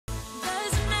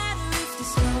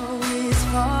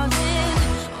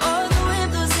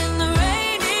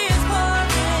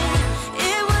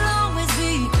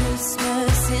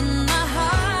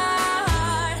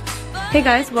Hey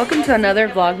guys, welcome to another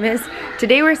Vlogmas.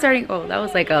 Today we're starting, oh that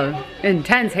was like a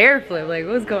intense hair flip, like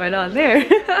what's going on there?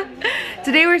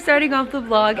 Today we're starting off the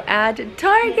vlog at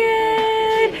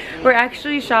Target. We're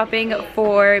actually shopping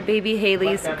for baby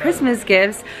Haley's Christmas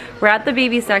gifts. We're at the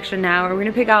baby section now. We're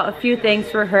gonna pick out a few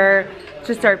things for her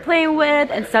to start playing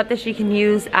with and stuff that she can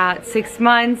use at 6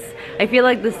 months. I feel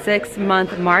like the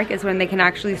 6-month mark is when they can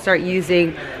actually start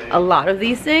using a lot of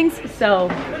these things. So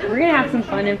we're gonna have some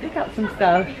fun and pick out some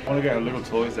stuff. I want to get her little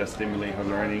toys that stimulate her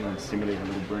learning and stimulate her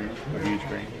little brain, her huge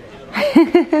brain.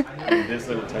 And this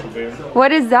little teddy bear.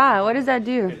 What is that? What does that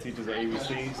do? It teaches the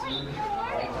ABCs,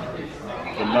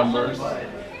 the numbers.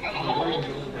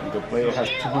 The player has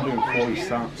 240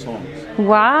 songs.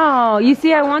 Wow. You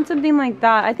see, I want something like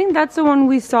that. I think that's the one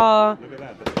we saw Look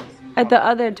at that. at the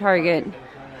other Target.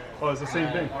 Oh, it's the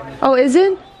same thing. Oh, is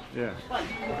it? Yeah.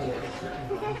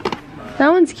 That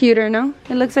one's cuter, no?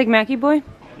 It looks like Mackie Boy.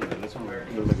 Yeah, this one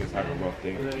looks like it's having a rough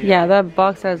day. Yeah, that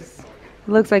box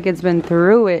looks like it's been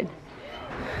through it.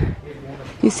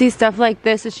 You see stuff like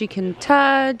this that she can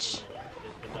touch.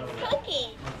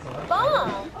 Cookie.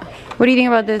 Bomb. What do you think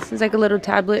about this? It's like a little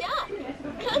tablet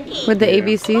Cookie. with the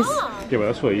ABCs. Yeah, but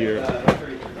that's for a year.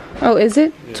 Oh, is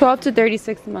it? 12 to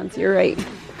 36 months, you're right.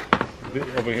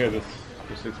 Over here, this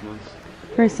for 6 months.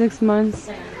 For 6 months.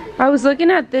 I was looking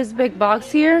at this big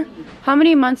box here. How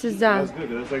many months is that? That's good.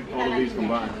 That's like all of these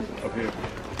combined up here.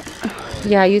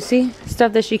 Yeah, you see?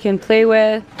 Stuff that she can play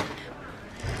with.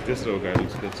 This little guy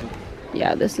looks good too.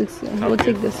 Yeah, this looks we'll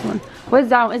take this one. What's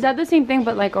that one? Is that the same thing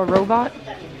but like a robot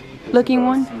looking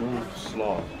one? Smooth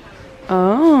sloth.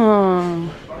 Oh.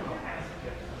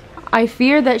 I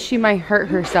fear that she might hurt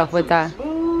herself with that.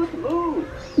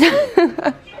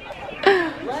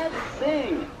 Let's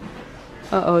sing.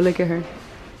 Uh-oh, look at her.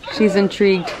 She's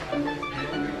intrigued.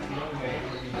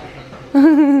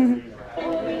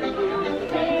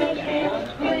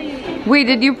 Wait,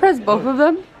 did you press both of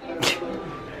them?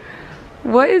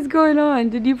 What is going on?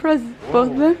 Did you press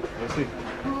both of them? Let's see.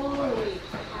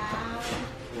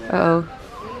 Uh-oh.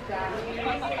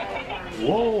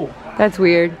 Whoa. That's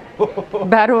weird.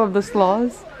 Battle of the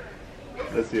Sloths.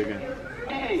 Let's see again.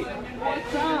 Hey,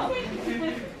 what's up?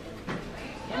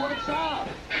 What's up?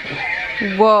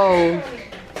 Whoa.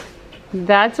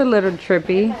 That's a little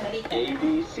trippy.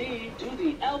 ABC, do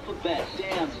the alphabet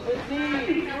dance with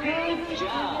me. Good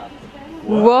job.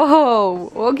 Whoa.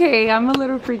 Okay, I'm a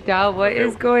little freaked out. What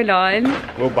is going on?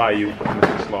 We'll buy you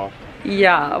Mr. Sloth.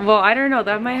 Yeah, well, I don't know.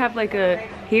 That might have like a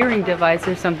hearing device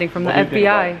or something from the What do you think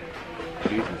FBI.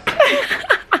 Jesus.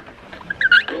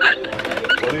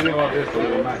 What do you think about this, the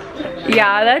little Mac?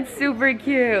 Yeah, that's super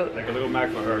cute. Like a little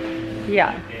Mac for her.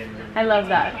 Yeah, I love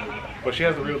that. But she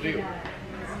has the real deal.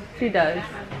 She does.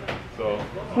 So,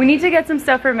 We need to get some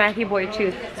stuff for Mackie Boy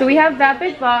too. So we have that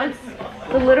big box,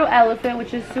 the little elephant,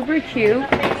 which is super cute.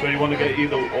 so you want to get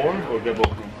either or get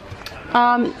both of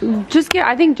them? Just get,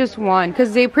 I think just one,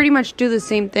 because they pretty much do the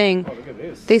same thing. Oh, look at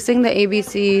this. They sing the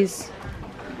ABCs.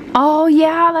 Oh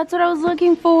yeah, that's what I was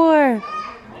looking for.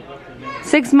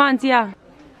 6 months, yeah.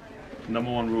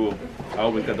 Number one rule. I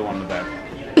always get the one in the back.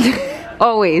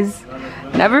 Always.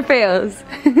 Never fails.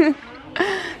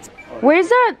 Where's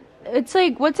that? It's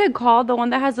like, what's it called? The one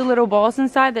that has the little balls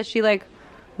inside that she like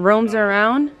roams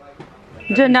around?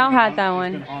 Janelle had that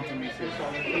one.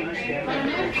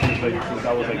 Since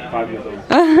I was like 5 years old.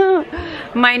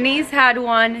 My niece had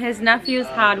one. His nephews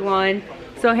had one.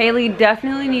 So Haley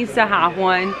definitely needs to have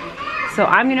one. So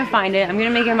I'm gonna find it. I'm gonna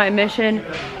make it my mission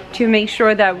to make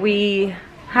sure that we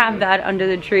have that under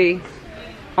the tree.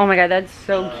 Oh my god, that's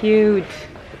so cute.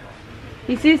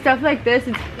 You see stuff like this,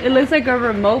 it looks like a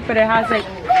remote, but it has like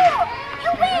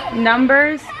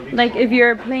numbers. Like if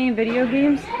you're playing video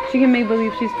games, she can make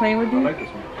believe she's playing with I you. like this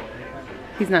one.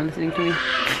 He's not listening to me.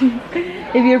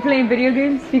 If you're playing video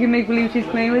games, she can make believe she's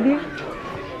playing with you.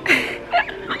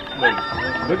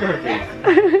 Look at her face.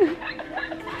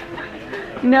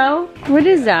 No? What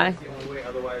is that?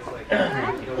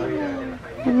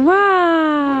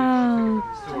 Wow.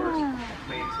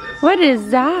 What is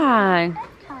that?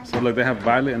 So look, they have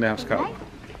Violet and they have Scout.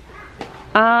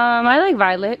 I like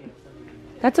Violet.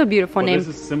 That's a beautiful But name. this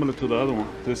is similar to the other one.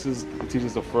 This is, it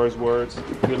teaches the first words,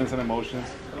 feelings and emotions.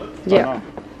 Yeah.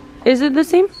 Oh, Is it the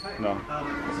same? no.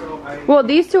 Well,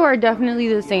 these two are definitely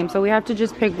the same, so we have to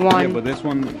just pick Yeah, one. but this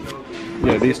one,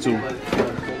 yeah, these two.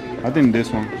 I think this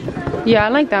one. Yeah, I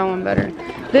like that one better.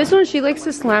 This one, she likes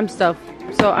to slam stuff,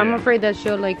 so I'm Yeah. afraid that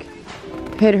she'll like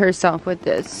hit herself with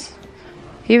this.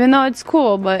 Even though it's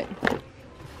cool, but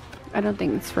I don't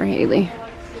think it's for Haley.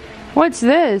 What's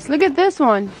this? Look at this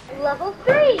one. Level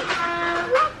 3.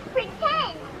 Let's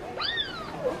pretend.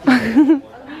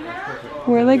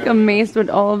 We're like amazed with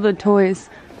all of the toys.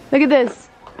 Look at this.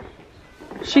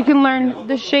 She can learn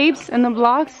the shapes and the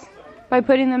blocks by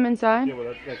putting them inside. Yeah,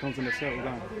 well, that comes in the set.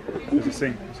 It's the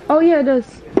same. Oh yeah, it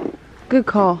does. Good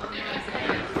call.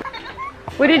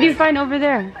 What did you find over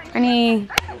there? Any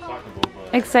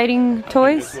exciting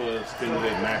toys?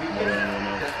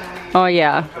 Oh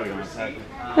yeah.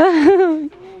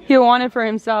 He'll want it for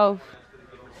himself.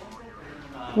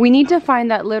 We need to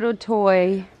find that little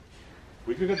toy.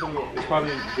 We could get the. It's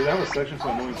probably. Do they have a section for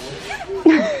annoying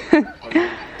toys?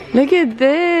 Look at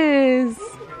this.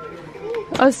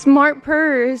 A smart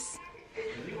purse.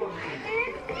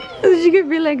 She could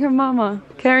be like her mama,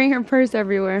 carrying her purse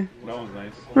everywhere. That one's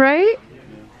nice. Right?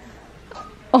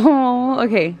 Oh,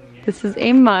 okay. This is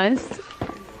a must.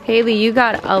 Haley, you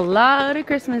got a lot of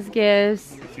Christmas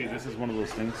gifts. See, this is one of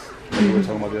those things that we were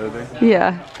talking about the other day.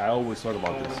 Yeah. I always thought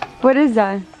about this. What is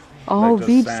that? Oh, Like the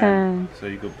beach sand. So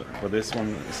you could, for this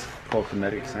one, it's called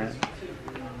kinetic sand.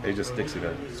 It just sticks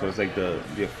together. So it's like the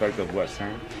effect of wet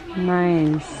sand.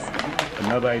 Nice.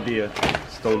 Another idea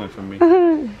stolen from me.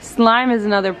 Slime is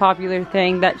another popular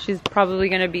thing that she's probably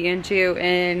going to be into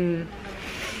in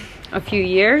a few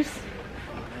years.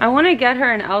 I want to get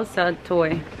her an Elsa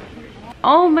toy.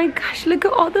 Oh my gosh, look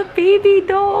at all the baby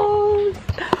dolls.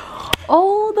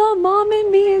 Oh, the mom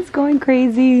and me is going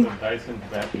crazy. Dyson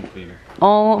vacuum cleaner.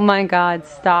 Oh my god,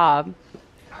 stop.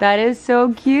 That is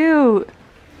so cute.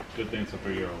 Good things for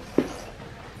 3-year-olds.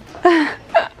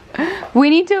 We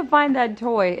need to find that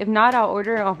toy. If not, I'll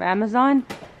order it off Amazon.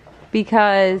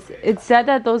 Because it said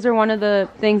that those are one of the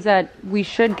things that we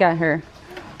should get her.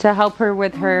 To help her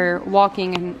with her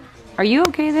walking. And are you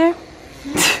okay there?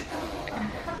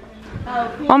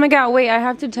 Oh my god, wait, I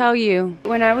have to tell you.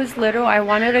 When I was little, I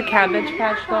wanted a Cabbage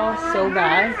Patch doll so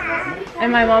bad.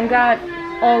 And my mom got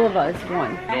all of us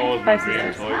one. No, Five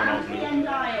sisters. toy when I was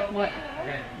little. What?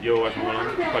 You ever watch my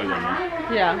one? Probably don't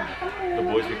know. Yeah. The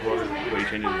voice recorder, where he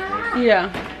changes his voice.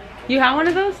 Yeah. You have one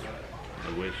of those?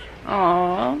 I wish.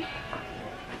 Aww.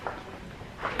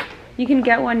 You can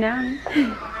get one now.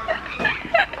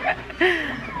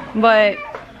 But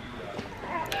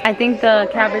I think the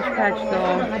Cabbage Patch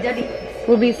doll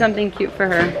will be something cute for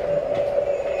her.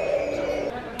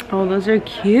 Oh, those are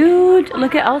cute.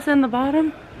 Look at Elsa in the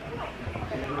bottom.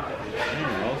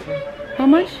 How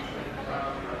much?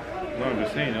 No, I'm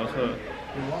just saying, Elsa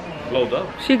glowed up.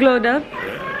 She glowed up?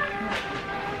 Yeah.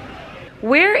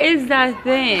 Where is that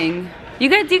thing? Do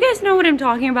you guys know what I'm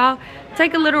talking about? It's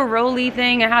like a little rolly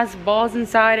thing. It has balls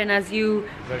inside, and as you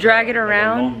drag it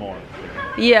around,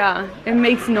 yeah, it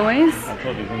makes noise. I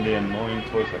told you it's in the annoying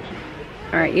toy section.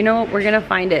 All right, you know what? We're gonna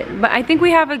find it. But I think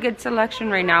we have a good selection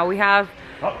right now. We have.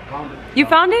 Oh, found it. You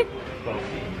found it?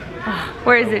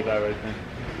 Where is it? That right there.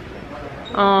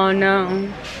 Oh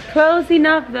no. Close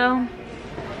enough though.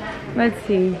 Let's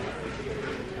see.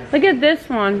 Look at this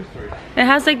one. It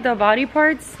has like the body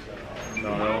parts.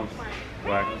 No, that one's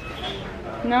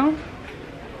black. No?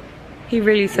 He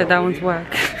really said that one's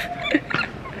whack.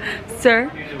 Sir?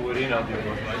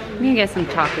 Let me get some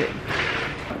chocolate.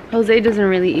 Jose doesn't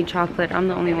really eat chocolate. I'm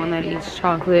the only one that eats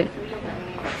chocolate.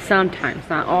 Sometimes,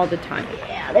 not all the time.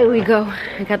 Yeah, there we go.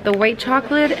 I got the white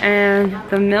chocolate and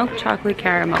the milk chocolate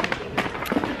caramel.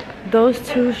 Those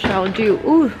two shall do.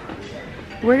 Ooh,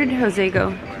 where did Jose go?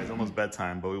 It's almost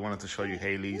bedtime, but we wanted to show you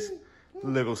Haley's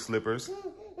little slippers.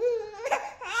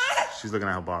 She's looking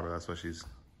at her bottle. That's why she's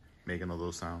making all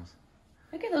those sounds.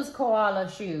 Look at those koala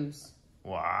shoes.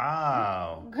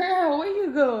 Wow. Girl, where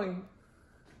you going?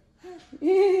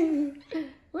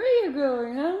 Where you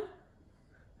going, huh?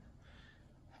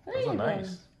 Where Those you are nice.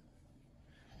 going?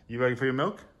 You ready for your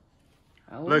milk?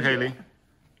 Oh, Look, yeah. Haley.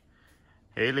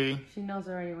 Haley. She knows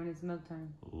already when it's milk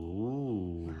time.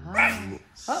 Ooh.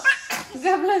 Oh,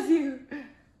 God bless you.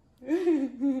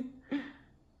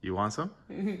 You want some?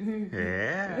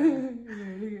 Yeah.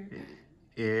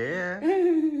 Yeah.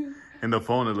 In the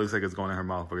phone, it looks like it's going in her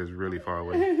mouth, but it's really far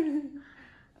away.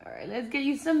 All right, let's get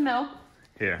you some milk.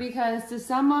 Here. Because to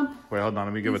sum up, Wait, hold on.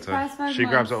 Let me give it these to her. past 5 She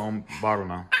grabs her months- own bottle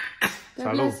now. God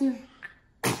Salud. bless you.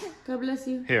 God bless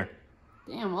you. Here.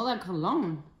 Damn, all that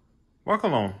cologne. Wear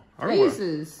cologne. I don't wear,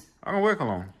 Jesus. I don't wear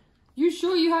cologne. You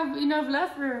sure you have enough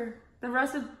left for the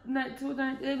rest of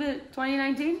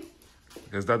 2019?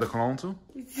 Is that the cologne too?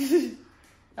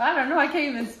 I don't know. I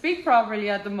can't even speak properly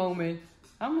at the moment.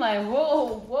 I'm like,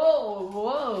 whoa, whoa,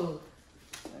 whoa.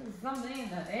 There's something in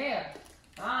the air.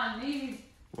 I need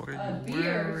What are a you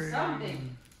beer or wearing?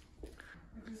 something.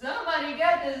 Somebody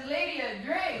got this lady a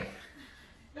drink.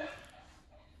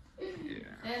 Yeah.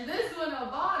 And this one a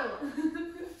bottle.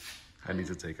 I need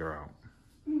to take her out.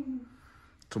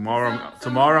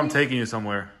 Tomorrow I'm taking you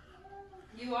somewhere.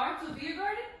 You are to beer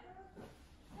garden?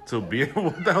 To beer?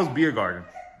 What the hell's beer garden?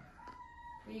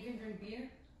 Where you can drink beer?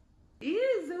 He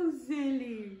is so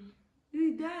silly.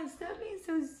 Dad, stop being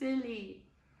so silly.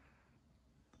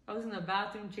 I was in the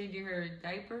bathroom changing her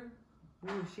diaper.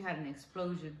 Ooh, she had an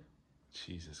explosion.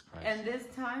 Jesus Christ. And this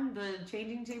time, the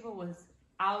changing table was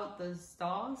out the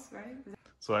stalls, right?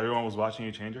 So everyone was watching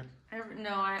you change her?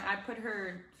 No, I put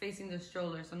her facing the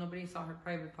stroller so nobody saw her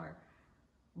private part.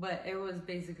 But it was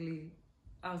basically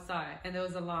outside, and there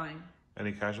was a line.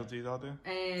 Any casualties out there?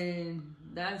 And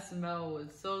that smell was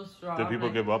so strong. Did people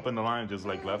give up in the line and just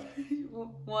like left?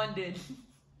 One did.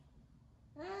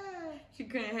 She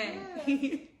couldn't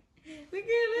hang. Look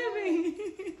at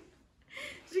Libby.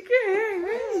 She couldn't hang,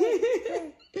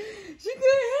 right? She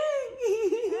couldn't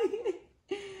hang.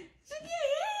 She can't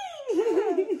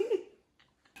hang.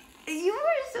 You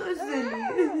are so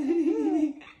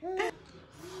silly.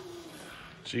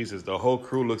 Jesus, the whole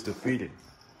crew looks defeated.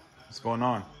 What's going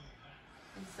on?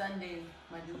 It's Sunday,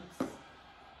 my dudes.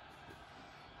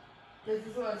 This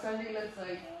is what Sunday looks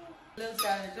like. Little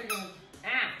savage, they're going,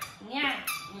 yeah,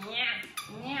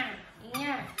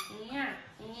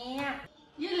 yeah.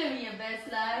 You're living your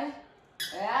best life.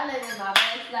 I live in my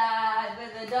best life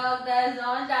with a dog that's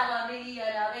on top of me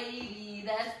and a baby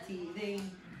that's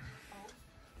teething.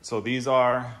 So these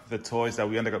are the toys that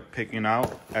we ended up picking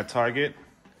out at Target.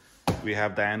 We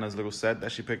have Diana's little set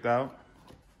that she picked out.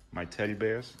 My teddy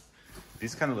bears.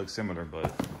 These kind of look similar,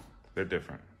 but they're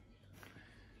different.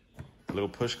 A little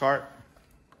push cart.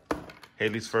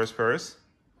 Haley's first purse.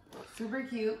 Super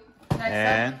cute.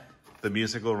 And the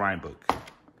musical rhyme book.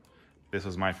 This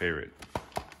was my favorite.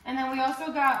 And then we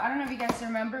also got, I don't know if you guys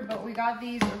remember, but we got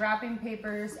these wrapping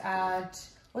papers at,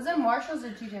 was it Marshall's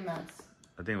or TJ Maxx?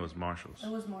 I think it was Marshall's. It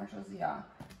was Marshall's, yeah.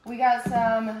 We got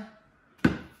some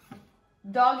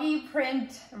doggy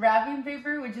print wrapping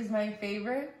paper, which is my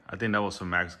favorite. I think that was from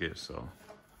Max Gifts, so.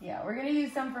 Yeah, we're gonna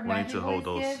use some for We need to hold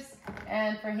Matthew's those. gifts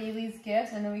and for Haley's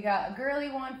gifts. And then we got a girly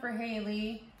one for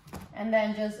Haley. And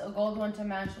then just a gold one to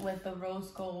match with the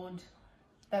rose gold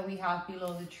that we have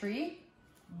below the tree.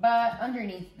 But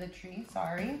underneath the tree,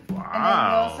 sorry. Wow. And then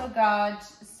we also got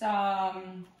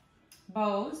some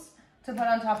bows to put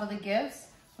on top of the gifts.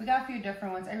 We got a few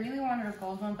different ones. I really wanted a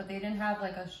gold one, but they didn't have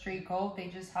like a straight gold. They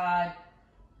just had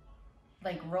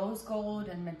like rose gold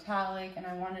and metallic, and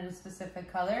I wanted a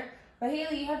specific color. But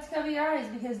Haley, you have to cover your eyes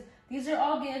because these are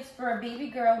all gifts for a baby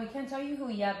girl. We can't tell you who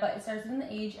yet, but it starts with an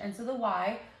H, ends with a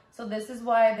Y. So this is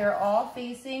why they're all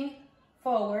facing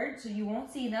forward, so you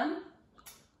won't see them.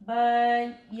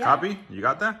 But yeah. Copy? You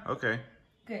got that? Okay.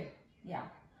 Good. Yeah.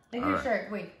 Look at your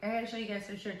shirt. Wait, I gotta show you guys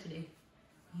her shirt today.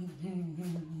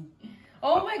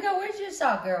 Oh my God, where's your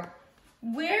sock, girl?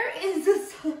 Where is the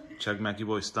sock? Check Mackie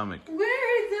Boy's stomach.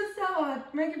 Where is the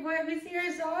sock? Mackie Boy, have you seen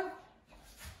her sock?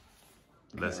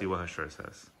 Let's see what her shirt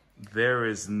says. There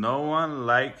is no one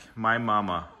like my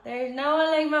mama. There's no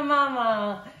one like my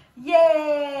mama.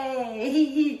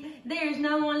 Yay! There's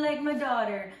no one like my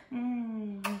daughter.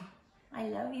 I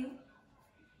love you.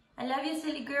 I love you,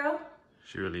 silly girl.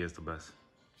 She really is the best.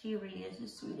 She really is the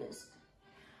sweetest.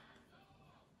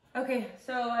 Okay,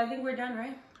 so I think we're done,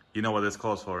 right? You know what this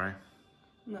calls for, right?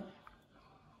 No.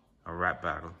 A rap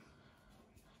battle.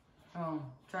 Oh,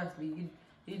 trust me,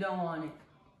 you don't want it.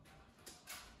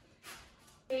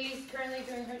 She's currently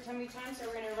doing her tummy time, so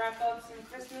we're gonna wrap up some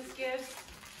Christmas gifts.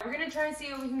 We're gonna try and see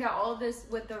if we can get all of this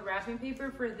with the wrapping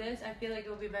paper for this. I feel like it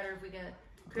would be better if we get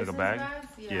Christmas like a bag? bags.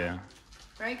 Yeah.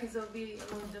 Right, because it'll be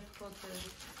a little difficult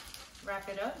to wrap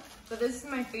it up. But this is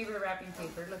my favorite wrapping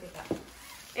paper. Look at that.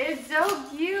 It's so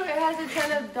cute. It has a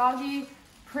ton of doggy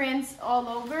prints all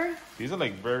over. These are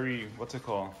like very, what's it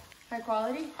called? High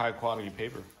quality? High quality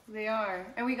paper. They are.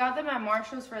 And we got them at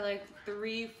Marshall's for like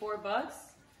 $4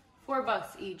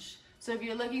 $4 each. So if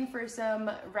you're looking for some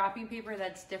wrapping paper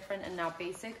that's different and not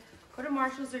basic, go to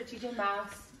Marshall's or TJ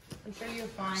Maxx. I'm sure you'll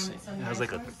find some It has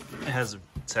nice like ones. it has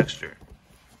texture.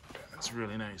 It's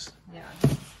really nice. Yeah,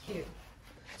 it's cute.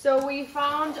 So we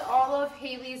found all of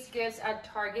Haley's gifts at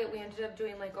Target. We ended up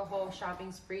doing like a whole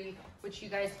shopping spree, which you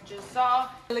guys just saw.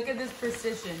 Look at this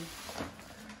precision.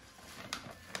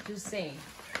 Just saying.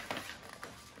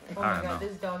 Oh my God,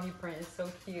 this doggy print is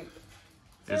so cute.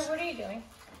 Sir, what are you doing?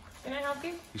 Can I help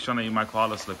you? He's trying to eat my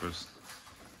koala slippers.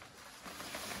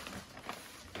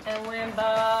 And when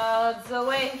Bob's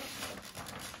away.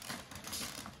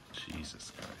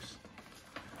 Jesus Christ.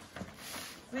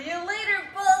 See you later,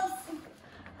 Bubs.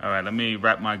 All right, let me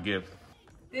wrap my gift.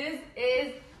 This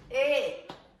is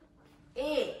it.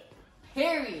 It.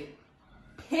 Period.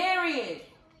 Period.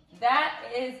 That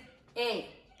is it.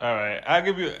 All right, I'll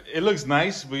give you, it looks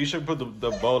nice, but you should put the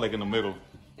bow like in the middle.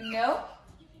 No.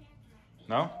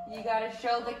 No? You gotta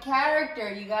show the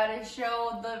character. You gotta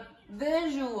show the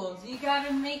visuals. You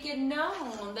gotta make it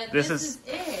known that this is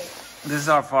it. This is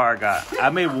how far I got. I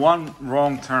made one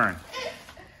wrong turn.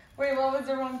 Wait, what was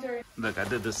the wrong turn? Look, I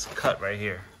did this cut right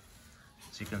here.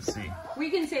 So you can see. We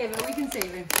can save it. We can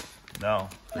save it. No.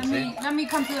 Let me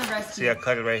come to the rescue. See, I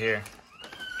cut it right here.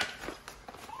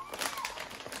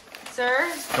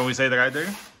 Sir? Can we say that I did?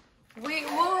 We'll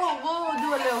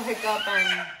do a little hiccup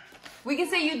and we can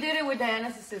say you did it with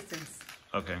Diana's assistance.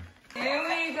 Okay. Here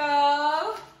we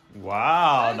go.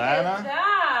 Wow, Look Diana. at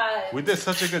that. We did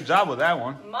such a good job with that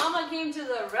one. Mama came to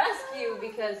the rescue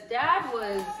because Dad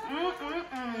was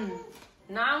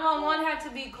 911 had to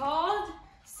be called,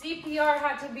 CPR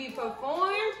had to be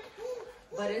performed,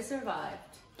 but it survived.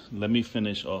 Let me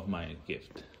finish off my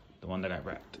gift, the one that I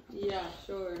wrapped. Yeah,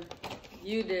 sure.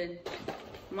 You did.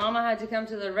 Mama had to come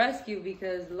to the rescue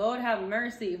because Lord have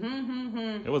mercy.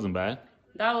 It wasn't bad.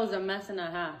 That was a mess and a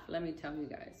half, let me tell you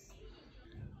guys.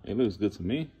 It looks good to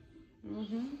me.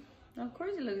 Of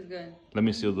course it looks good. Let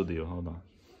me seal the deal. Hold on.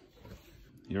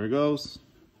 Here it goes.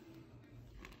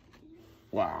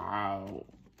 Wow.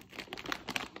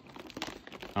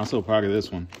 I'm so proud of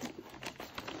this one.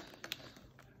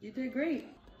 You did great.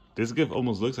 This gift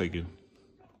almost looks like you.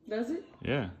 Does it?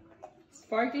 Yeah.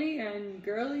 Sparkly and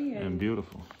girly And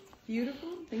beautiful. beautiful.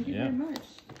 Thank you Yeah. very much.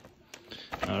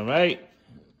 All right.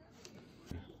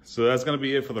 So that's going to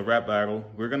be it for the rap battle.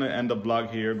 We're going to end the vlog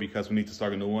here because we need to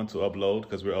start a new one to upload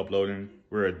because we're uploading.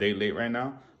 We're a day late right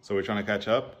now. So we're trying to catch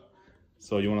up.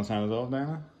 So you want to sign us off,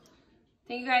 Diana?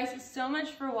 Thank you guys so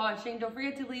much for watching. Don't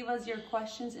forget to leave us your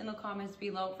questions in the comments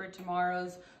below for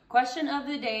tomorrow's question of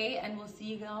the day. And we'll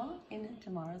see you all in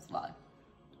tomorrow's vlog.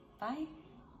 Bye.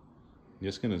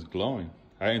 Your skin is glowing.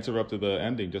 I interrupted the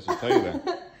ending just to tell you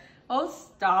that. Oh,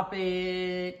 stop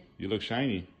it. You look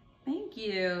shiny. Thank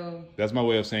you. That's my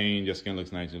way of saying your skin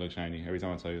looks nice. You look shiny every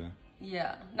time I tell you that.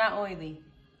 Yeah, not oily.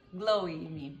 Glowy, you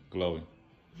mean. Glowing.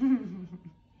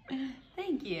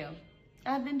 Thank you.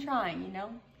 I've been trying, you know.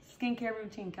 Skincare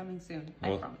routine coming soon.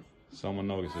 I promise. Someone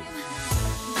notices.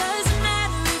 Does